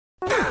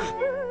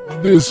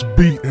This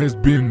beat has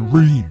been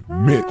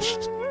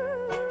remixed.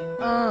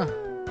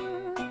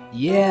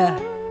 Yeah.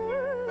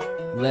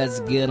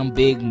 Let's get 'em,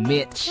 Big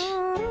Mitch.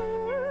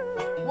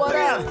 What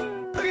up?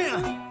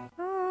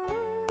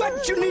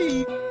 What you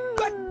need?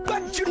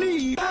 What you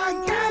need? I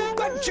got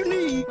what you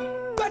need.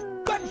 What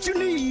you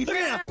need?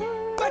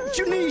 What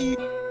you need?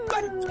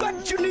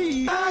 What you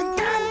need? I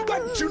got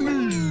what you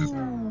need.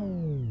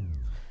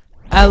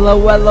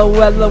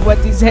 LOL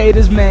with these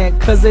haters, man,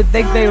 cause they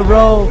think they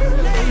roll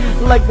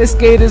like the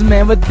skaters,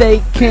 man, but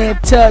they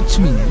can't touch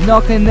me.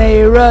 Nor can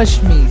they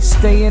rush me.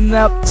 Staying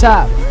up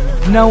top,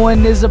 no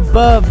one is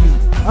above you.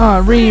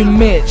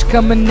 ReMitched,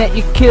 coming at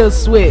your kill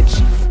switch.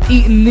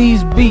 Eating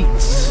these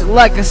beats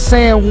like a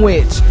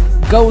sandwich.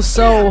 Go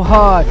so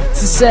hard,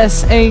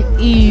 success ain't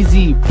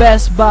easy.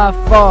 Best by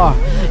far,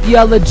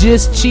 y'all are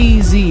just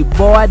cheesy.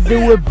 Boy, I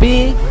do it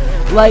big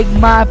like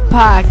my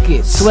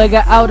pocket.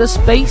 Swagger out of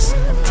space,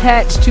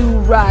 attached to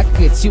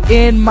rockets. You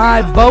in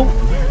my boat?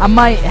 I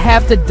might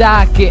have to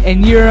dock it,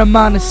 and your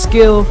amount of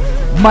skill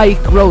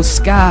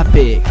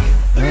microscopic.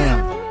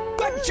 Damn.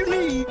 What you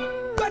need?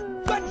 What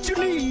you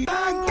need?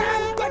 I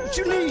got what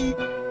you need.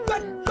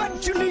 What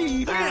you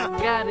need? I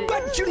got it.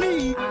 What you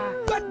need?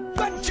 What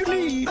you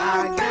need?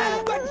 I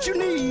got what you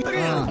need.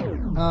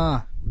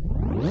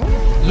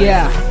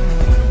 Yeah,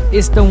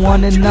 it's the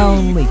one and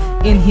only.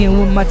 In here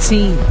with my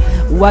team,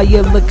 while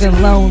you're looking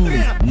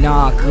lonely.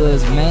 Nah,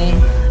 cause man,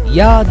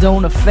 y'all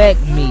don't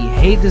affect me.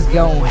 Haters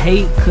gon'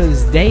 hate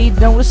cause they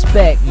don't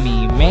respect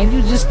me. Man,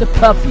 you just a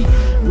puppy,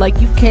 like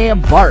you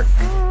can't bark.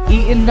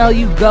 Eating all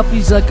you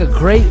guppies like a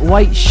great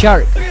white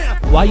shark.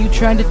 Why you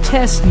trying to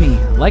test me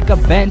like a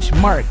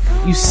benchmark?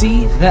 You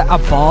see that I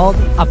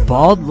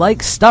bald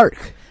like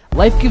Stark.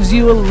 Life gives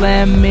you a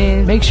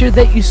lemon, make sure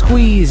that you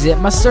squeeze it.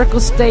 My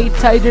circles stay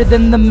tighter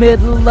than the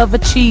middle of a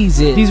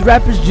Cheez-It. These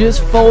rappers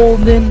just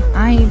folding,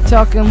 I ain't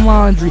talking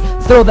laundry.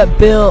 Throw that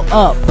bill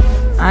up,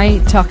 I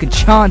ain't talking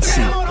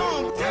Chauncey. What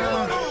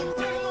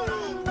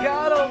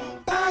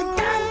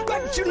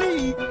you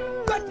need?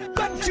 What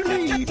you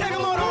need? Take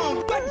 'em on.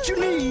 What you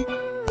need?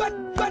 What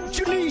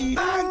you need?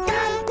 I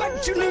got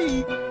what you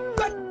need.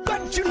 What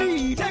you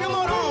need? Take 'em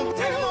on.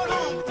 Take 'em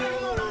on.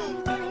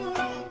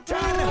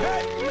 Trying to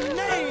hurt your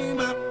name.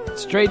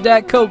 Straight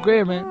that coke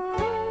here, man.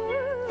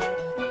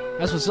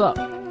 That's what's up.